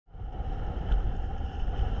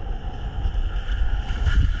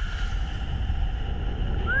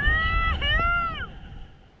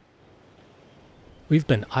We've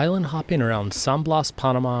been island hopping around San Blas,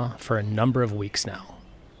 Panama for a number of weeks now.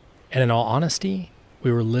 And in all honesty,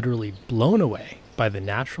 we were literally blown away by the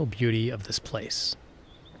natural beauty of this place.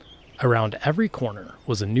 Around every corner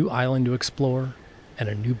was a new island to explore and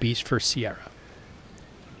a new beach for Sierra.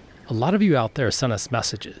 A lot of you out there sent us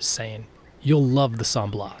messages saying, "You'll love the San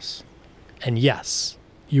Blas." And yes,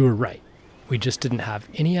 you were right. We just didn't have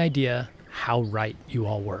any idea how right you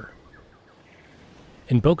all were.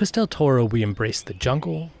 In Bocas del Toro, we embraced the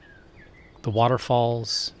jungle, the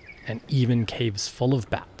waterfalls, and even caves full of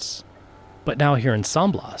bats. But now here in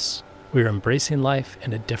San Blas, we are embracing life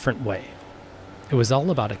in a different way. It was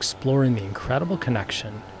all about exploring the incredible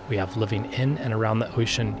connection we have living in and around the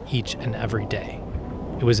ocean each and every day.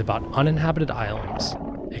 It was about uninhabited islands,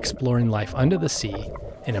 exploring life under the sea,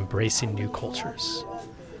 and embracing new cultures.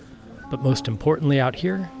 But most importantly out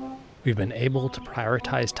here, we've been able to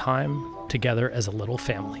prioritize time together as a little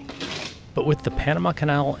family. But with the Panama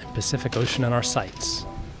Canal and Pacific Ocean in our sights,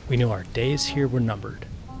 we knew our days here were numbered,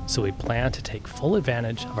 so we planned to take full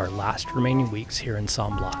advantage of our last remaining weeks here in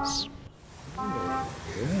San Blas.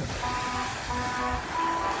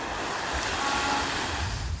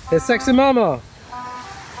 Hey, sexy mama!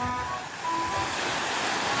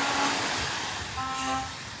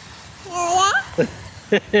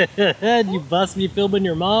 You bust me filming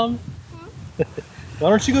your mom? Why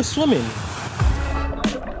don't you go swimming?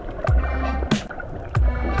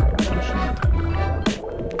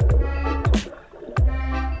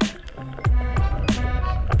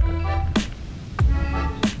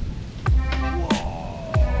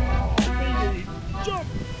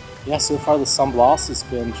 Yeah, so far the San Blas has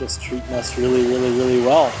been just treating us really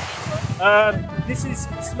well. This is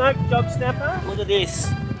smoked dog snapper. Look at this.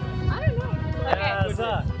 I don't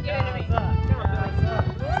know. Okay.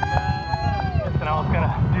 And I was gonna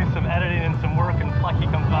do some editing and some work, and Plucky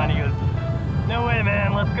comes by and he goes, "No way,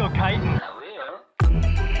 man, let's go kiting."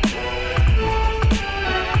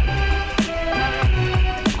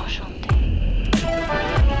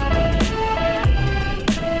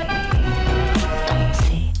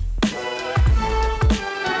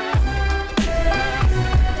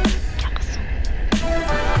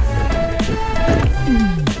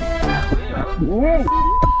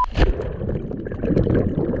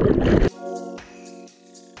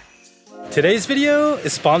 Today's video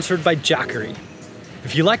is sponsored by Jackery.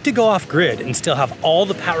 If you like to go off grid and still have all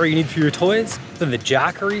the power you need for your toys, then the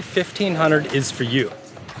Jackery 1500 is for you.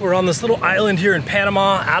 We're on this little island here in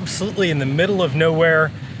Panama, absolutely in the middle of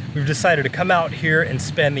nowhere. We've decided to come out here and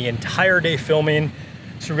spend the entire day filming.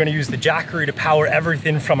 So we're gonna use the Jackery to power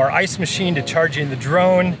everything from our ice machine to charging the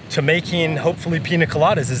drone to making, hopefully, pina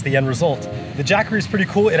coladas is the end result. The Jackery is pretty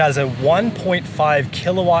cool. It has a 1.5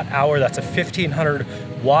 kilowatt hour, that's a 1500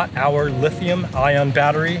 watt hour lithium ion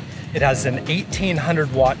battery. It has an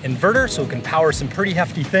 1800 watt inverter, so it can power some pretty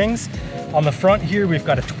hefty things. On the front here, we've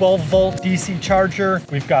got a 12 volt DC charger.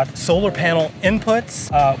 We've got solar panel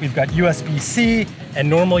inputs. We've got USB-C and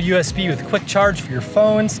normal USB with quick charge for your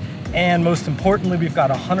phones. And most importantly, we've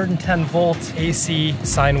got a 110 volt AC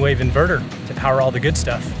sine wave inverter to power all the good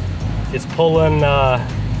stuff. It's pulling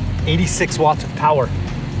 86 watts of power.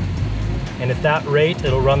 And at that rate,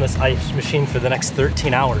 it'll run this ice machine for the next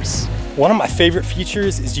 13 hours. One of my favorite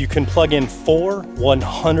features is you can plug in 4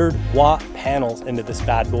 100 watt panels into this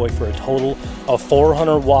bad boy for a total of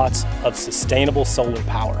 400 watts of sustainable solar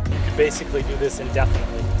power. You can basically do this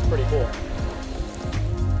indefinitely. It's pretty cool.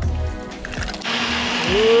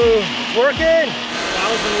 Ooh, it's working!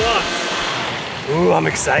 1,000 watts. Ooh, I'm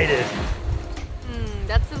excited.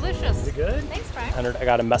 That's delicious. Is it good? Thanks, Frank. I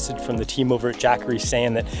got a message from the team over at Jackery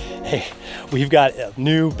saying that, hey, we've got a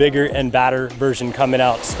new, bigger, and badder version coming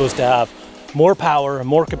out. It's supposed to have more power,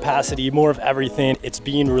 more capacity, more of everything. It's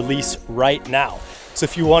being released right now. So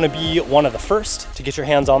if you want to be one of the first to get your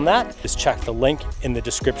hands on that, just check the link in the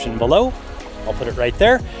description below. I'll put it right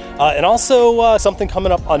there. And also something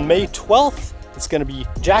coming up on May 12th. It's going to be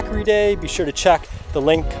Jackery Day. Be sure to check the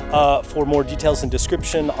link for more details and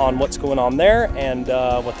description on what's going on there and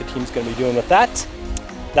what the team's going to be doing with that.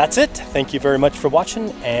 That's it. Thank you very much for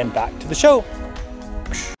watching, and back to the show.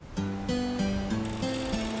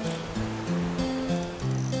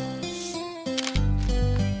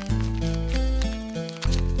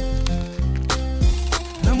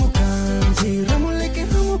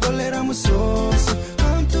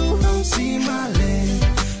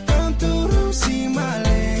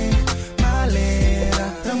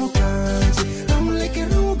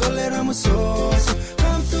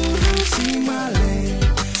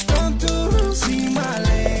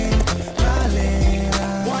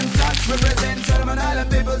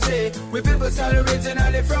 We people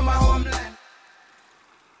originally from my homeland.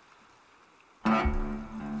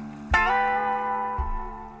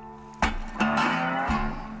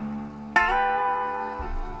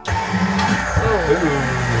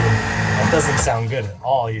 Doesn't sound good at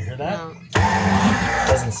all. You hear that? No.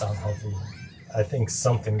 Doesn't sound healthy. I think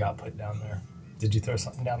something got put down there. Did you throw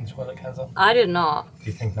something down the toilet, Kenzo? I did not. Do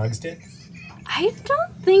you think Nugs did? I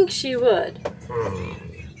don't think she would.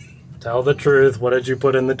 Tell the truth. What did you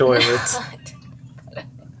put in the toilet?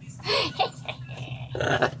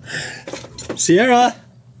 Sierra,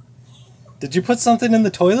 did you put something in the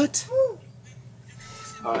toilet?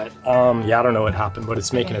 Alright, yeah, I don't know what happened, but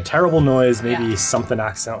it's making a terrible noise. Maybe something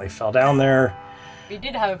accidentally fell down there. We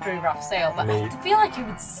did have a pretty rough sail, but I feel like you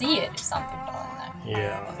would see it if something fell in there.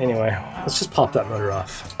 Yeah, anyway, let's just pop that motor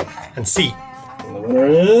off and see. And the winner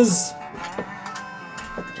is...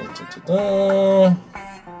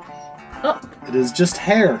 Oh, it is just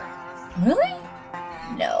hair. Really?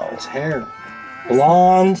 No. It's hair.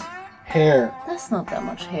 Blonde hair. That's not that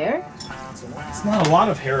much hair. It's not a lot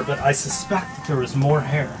of hair, but I suspect that there was more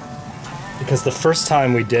hair. Because the first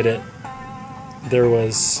time we did it, there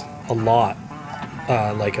was a lot,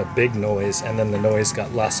 like a big noise, and then the noise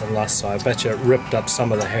got less and less, so I bet you it ripped up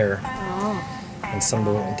some of the hair. Oh. And some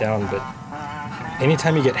of it went down, but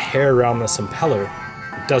anytime you get hair around this impeller,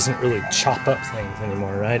 it doesn't really chop up things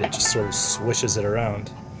anymore, right? It just sort of swishes it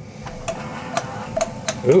around.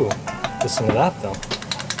 Ooh, listen to that though.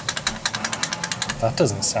 That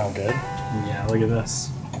doesn't sound good. Yeah, look at this.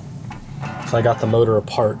 So I got the motor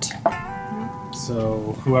apart.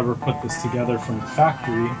 So whoever put this together from the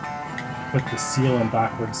factory put the seal in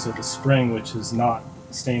backwards, so the spring, which is not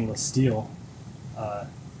stainless steel,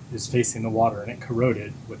 is facing the water, and it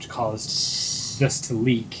corroded, which caused this to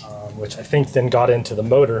leak, which I think then got into the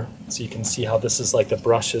motor. So you can see how this is like the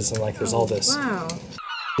brushes and like there's all this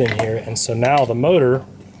in here. And so now the motor,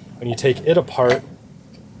 when you take it apart,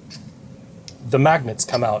 the magnets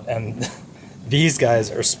come out, and these guys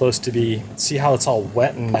are supposed to be, see how it's all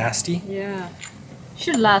wet and nasty? Yeah.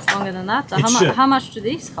 Should last longer than that. So how much do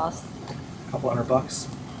these cost? A couple $100,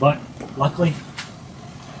 but luckily,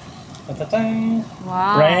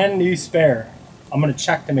 wow. Brand new spare. I'm gonna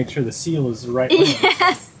check to make sure the seal is the right one.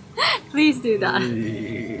 Yes, please do that.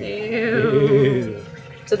 Ew.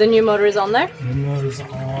 So the new motor is on there? The motor's on.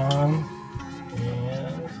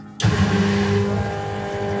 And...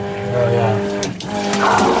 oh yeah.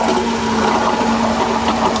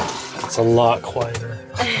 It's a lot quieter.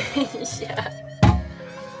 Yeah.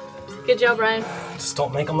 Good job, Ryan. Just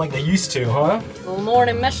don't make them like they used to, huh? Little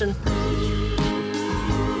morning mission.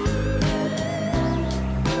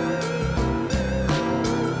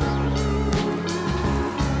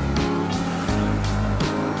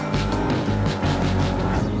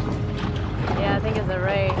 Yeah, I think it's a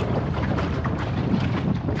ray.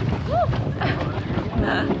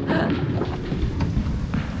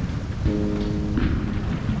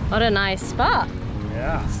 What a nice spot.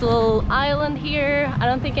 Yeah. This little island here. I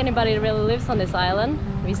don't think anybody really lives on this island.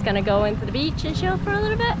 We're just gonna go into the beach and chill for a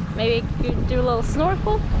little bit. Maybe do a little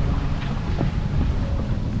snorkel.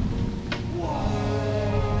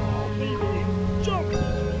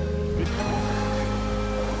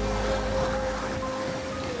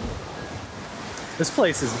 This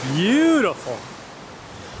place is beautiful.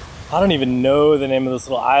 I don't even know the name of this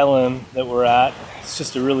little island that we're at. It's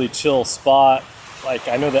just a really chill spot. Like,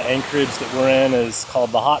 I know the anchorage that we're in is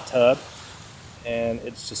called the Hot Tub, and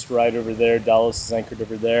it's just right over there. Delos is anchored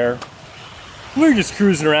over there. We were just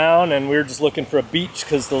cruising around, and we were just looking for a beach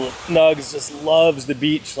because the Nugs just loves the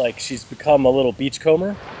beach. Like, she's become a little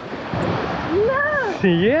beachcomber. No!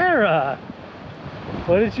 Sierra!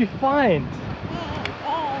 What did you find?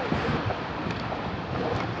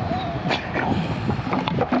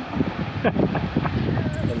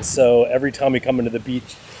 And so every time we come into the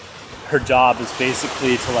beach, her job is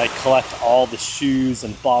basically to like collect all the shoes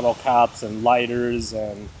and bottle caps and lighters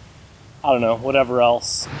and I don't know, whatever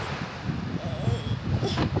else.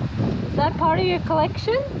 Is that part of your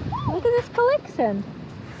collection? Look at this collection.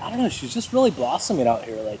 I don't know, she's just really blossoming out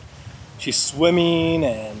here. Like, she's swimming,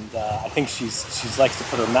 and I think she's likes to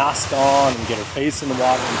put her mask on and get her face in the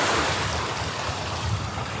water.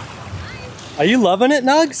 Are you loving it,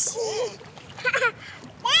 Nugs?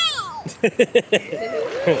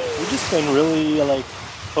 We've just been really like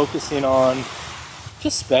focusing on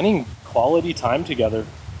just spending quality time together.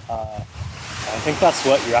 I think that's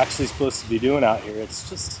what you're actually supposed to be doing out here.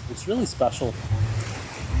 It's really special.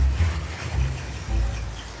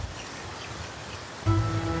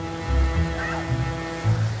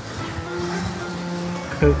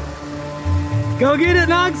 Go get it,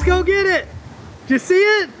 Nugs, go get it! Did you see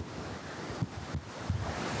it?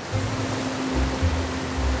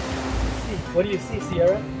 What do you see,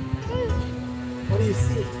 Sierra? What do you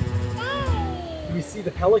see? Do you see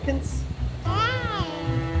the pelicans?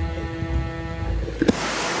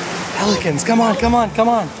 Pelicans, come on, come on, come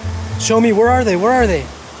on. Show me, where are they? Where are they?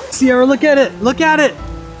 Sierra, look at it, look at it.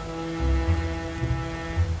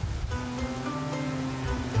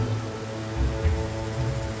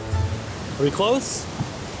 Are we close?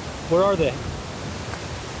 Where are they?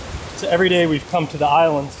 So every day we've come to the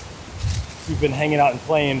islands. We've been hanging out and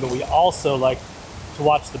playing, but we also like to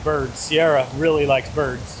watch the birds. Sierra really likes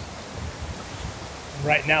birds.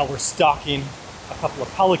 Right now we're stalking a couple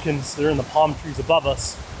of pelicans. They're in the palm trees above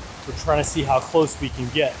us. We're trying to see how close we can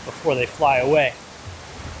get before they fly away.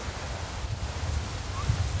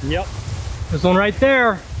 Yep, there's one right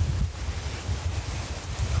there.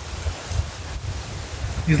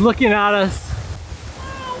 He's looking at us.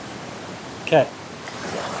 Okay,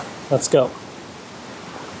 let's go.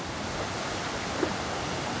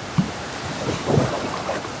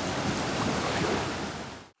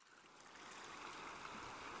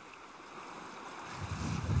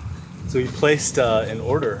 So we placed an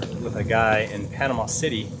order with a guy in Panama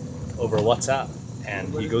City over WhatsApp,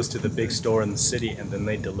 and he goes to the big store in the city and then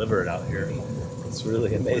they deliver it out here. It's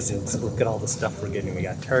really amazing. So look at all the stuff we're getting. We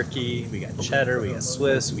got turkey, we got cheddar, we got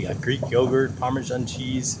Swiss, we got Greek yogurt, Parmesan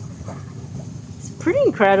cheese. It's pretty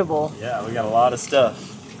incredible. Yeah, we got a lot of stuff.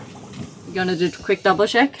 You gonna do a quick double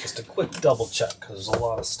check? Just a quick double check because there's a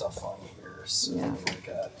lot of stuff on here. So yeah. We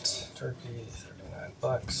got turkey,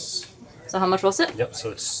 $39. So how much was it? Yep,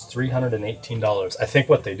 so it's $318. I think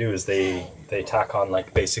what they do is they tack on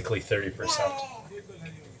like basically 30%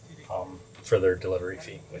 for their delivery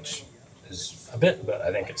fee, which is a bit, but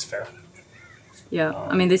I think it's fair. Yeah,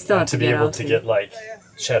 I mean they still have to be able to get like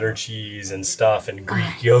cheddar cheese and stuff and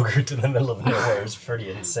Greek yogurt in the middle of nowhere is pretty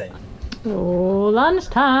insane. Oh,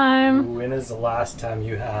 lunchtime. When is the last time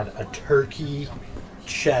you had a turkey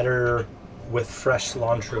cheddar with fresh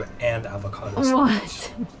cilantro and avocado sandwich?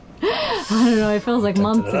 What? I don't know, it feels like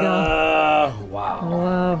months ago. Wow.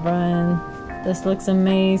 Wow, Brian. This looks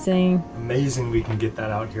amazing. Amazing we can get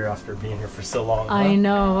that out here after being here for so long. I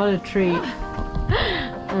know, what a treat.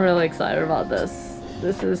 I'm really excited about this.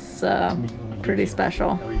 This is pretty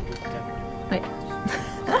special. Wait.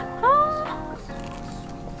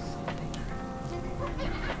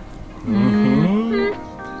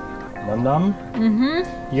 Num num?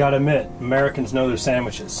 You gotta admit, Americans know their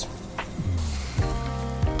sandwiches.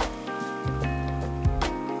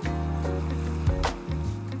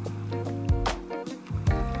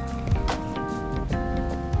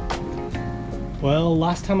 Well,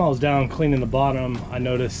 last time I was down cleaning the bottom, I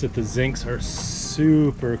noticed that the zincs are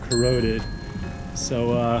super corroded.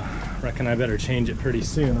 So I reckon I better change it pretty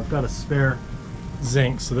soon. I've got a spare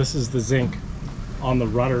zinc. So this is the zinc on the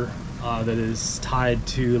rudder that is tied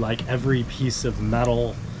to like every piece of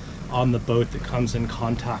metal on the boat that comes in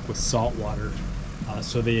contact with salt water.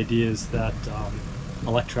 So the idea is that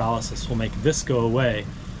electrolysis will make this go away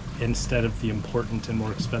instead of the important and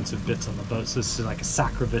more expensive bits on the boat. So this is like a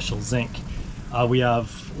sacrificial zinc. We have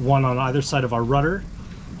one on either side of our rudder,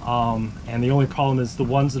 and the only problem is the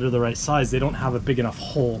ones that are the right size, they don't have a big enough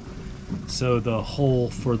hole. So the hole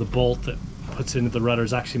for the bolt that puts into the rudder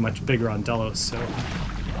is actually much bigger on Delos. So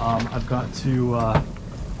I've got to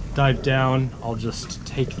dive down. I'll just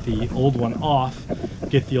take the old one off,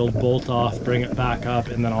 get the old bolt off, bring it back up,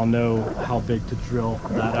 and then I'll know how big to drill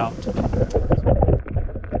that out.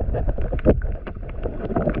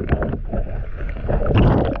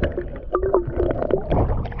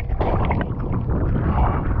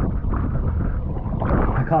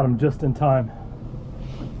 Caught them just in time.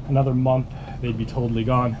 Another month, they'd be totally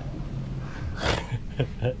gone.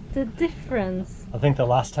 The difference. I think the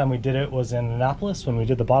last time we did it was in Annapolis when we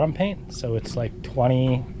did the bottom paint, so it's like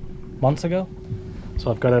 20 months ago. So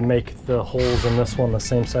I've got to make the holes in this one the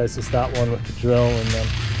same size as that one with the drill, and then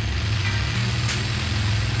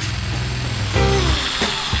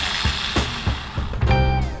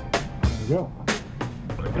there we go.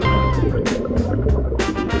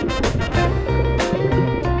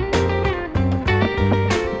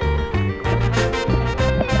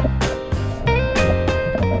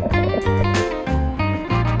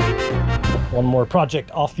 One more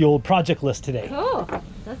project off the old project list today. Oh,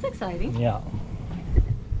 that's exciting. Yeah.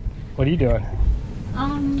 What are you doing?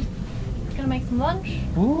 Gonna make some lunch.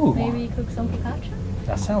 Ooh. Maybe cook some focaccia.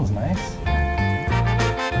 That sounds nice.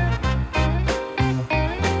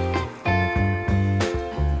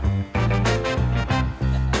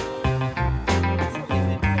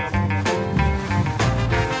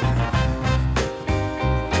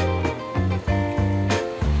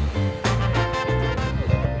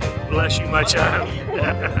 Bless you, my child.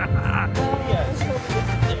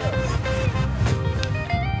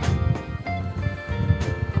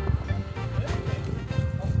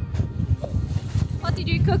 What did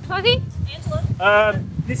you you cook, Plucky? Angela?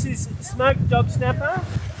 This is smoked dog snapper.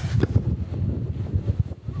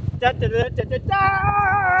 Da, da, da, da, da,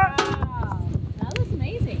 da. Wow, that was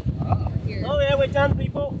amazing. Oh yeah, we're done,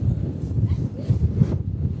 people.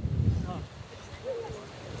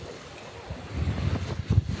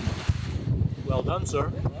 Well done,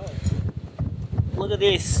 sir. Look at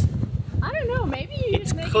this. I don't know, maybe you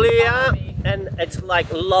It's make clear it fun of me. and it's like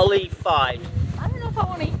lollified. I don't know if I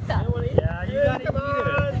want to eat that. Yeah, you gotta Come eat it.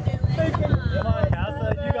 on. Come on,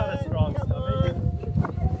 Casa, you got a strong stomach.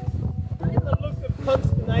 Look at the look of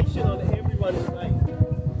consternation on everyone's face.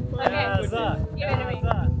 Casa, Give it to me.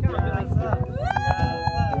 Casa, Come on. Casa.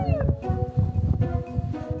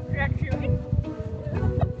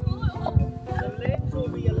 The legs will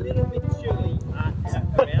be a little bit chilly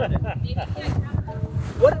around it.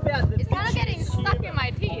 What about the It's kind of getting stuck in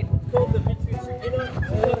my teeth. It's called the vitreous Get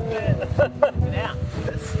out.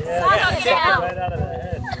 Yeah, Get out. right out of the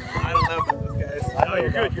head. I don't know about this, guys. Oh,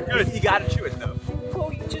 you're good, you're good. You gotta chew it though.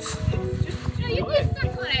 Oh, you just No, you just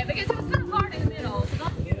suck on it because it was kind of hard in the middle. So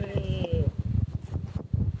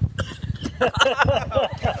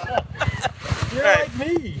You're Hey. like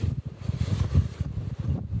me.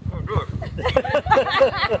 Oh, good.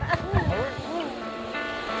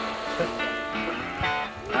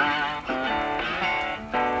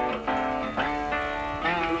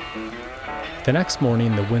 The next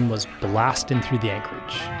morning, the wind was blasting through the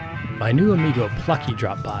anchorage. My new amigo Plucky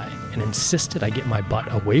dropped by and insisted I get my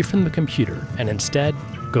butt away from the computer and instead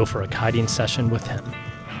go for a kiting session with him.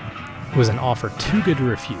 It was an offer too good to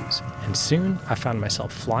refuse, and soon I found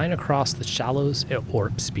myself flying across the shallows at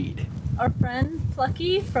warp speed. Our friend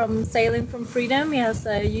Plucky from Sailing from Freedom, he has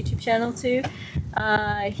a YouTube channel too.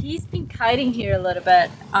 He's been kiting here a little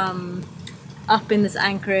bit, up in this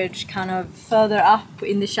anchorage, kind of further up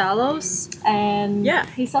in the shallows, and yeah,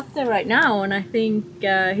 he's up there right now, and I think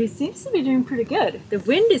he seems to be doing pretty good. The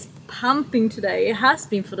wind is pumping today, it has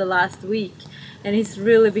been for the last week, and he's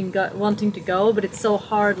really been wanting to go, but it's so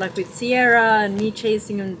hard, like with Sierra and me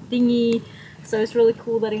chasing him dinghy, so it's really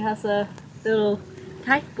cool that he has a little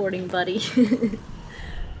kiteboarding buddy.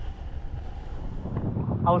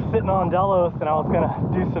 I was sitting on Delos and I was gonna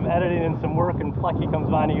do some editing and some work, and Plucky comes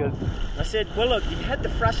by and he goes, I said, well look, you had the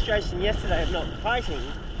frustration yesterday of not kiting.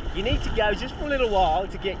 You need to go just for a little while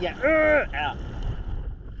to get your out.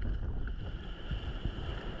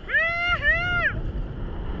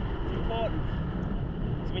 It's important.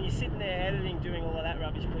 So when you're sitting there editing, doing all of that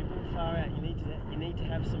rubbish, people, far out, you need to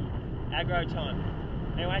have some aggro time.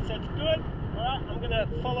 Anyway, so it's good. Alright, I'm gonna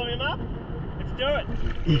follow him up. Let's do it.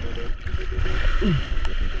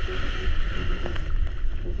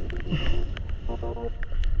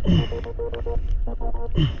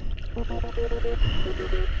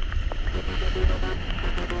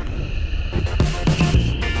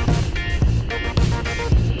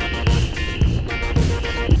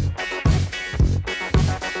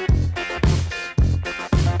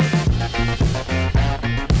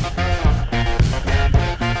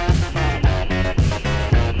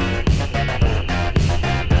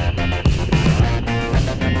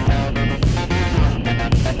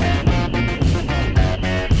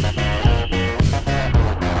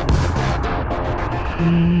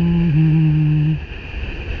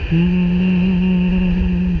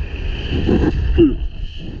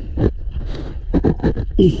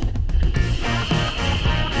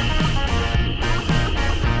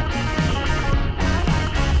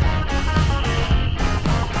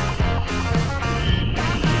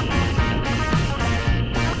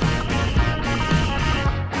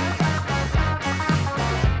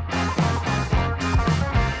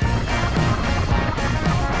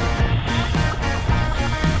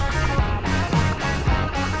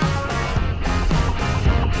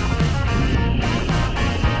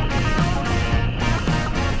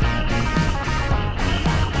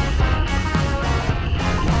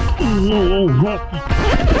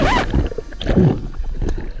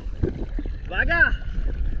 Bugger!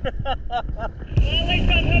 Well, at least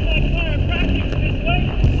I've had my chiropractic this week.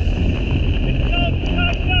 It's called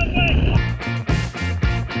Coach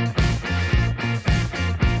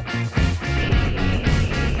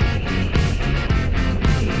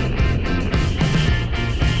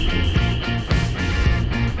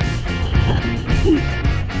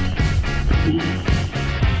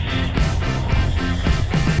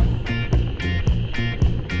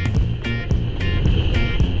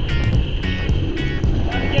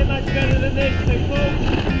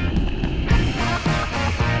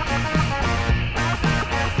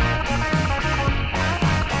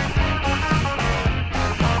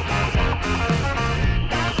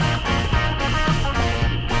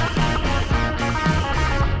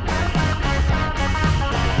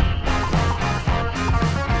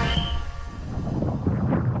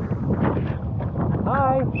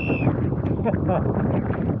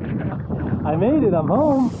I made it, I'm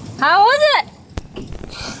home. How was it?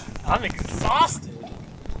 I'm exhausted.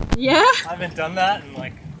 Yeah? I haven't done that in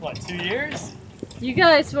like, what, 2 years? You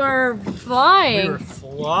guys were flying. We were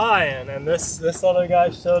flying, and this other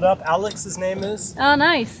guy showed up. Alex, his name is. Oh,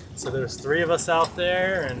 nice. So there's 3 of us out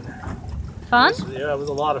there, and Fun? yeah, it was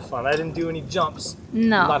a lot of fun. I didn't do any jumps.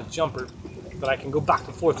 No. I'm not a jumper, but I can go back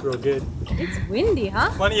and forth real good. It's windy,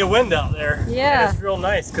 huh? Plenty of wind out there. Yeah. And it's real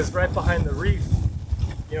nice because right behind the reef,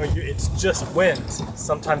 you know, it's just winds.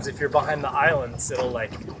 Sometimes if you're behind the islands, it'll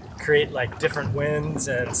like create like different winds,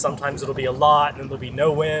 and sometimes it'll be a lot and there'll be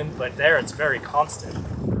no wind, but there it's very constant.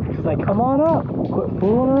 She's like, come on up, quit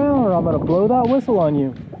fooling around or I'm gonna blow that whistle on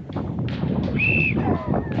you.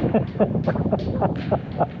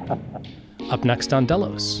 Up next on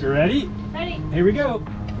Delos. You ready? Ready. Here we go.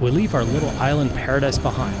 We leave our little island paradise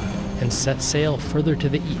behind and set sail further to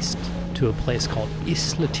the east to a place called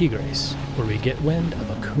Isla Tigres, where we get wind of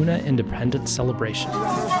a Kuna independence celebration.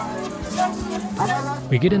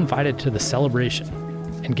 We get invited to the celebration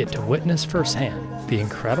and get to witness firsthand the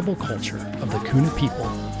incredible culture of the Kuna people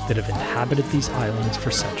that have inhabited these islands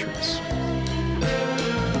for centuries.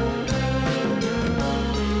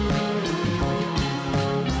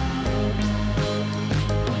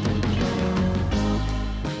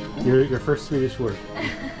 Your first Swedish word.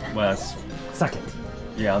 West. Second.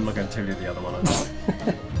 Yeah, I'm not gonna tell you the other one.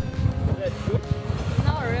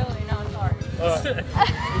 Not really, no, sorry.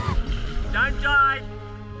 Don't dive.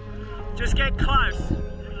 Just get close.